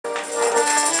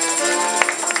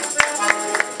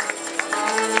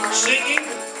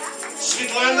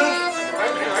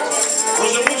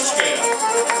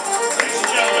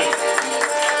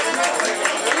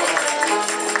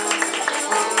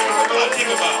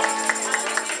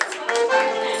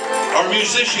Our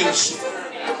musicians,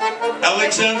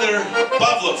 Alexander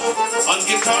Pavlov on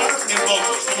guitar and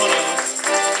vocals. Come on, Alex.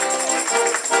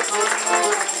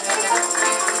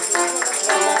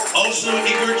 Also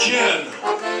Igor Chen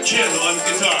on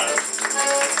guitar.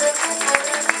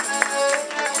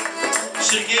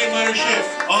 Sergei Maryshev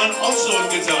also on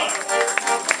guitar.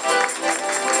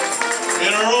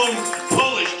 And our own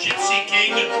Polish Gypsy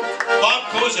King, Bob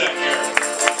Kozak here,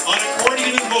 on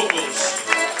accordion and vocals.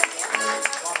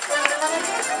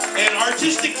 And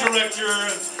artistic director,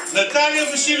 Natalia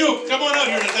Vasiluk. Come on out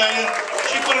here, Natalia.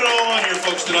 She put it all on here,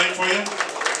 folks, tonight for you.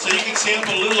 So you can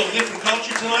sample a little of different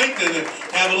culture tonight and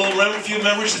have a few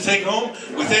memories to take home.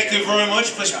 We thank you very much.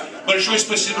 Большое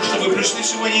спасибо, что вы пришли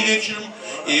сегодня вечером.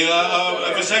 И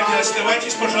обязательно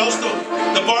оставайтесь, пожалуйста.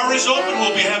 The bar is open.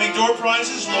 We'll be having door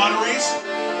prizes, lotteries,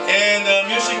 and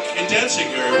music and dancing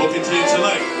here. We'll continue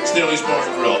tonight at Stanley's Bar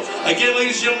and Grill. Again,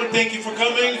 ladies and gentlemen, thank you for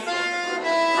coming.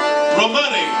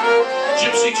 ROMANE,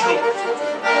 Gypsy Troupe.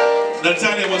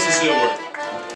 Natalia wants to say a word.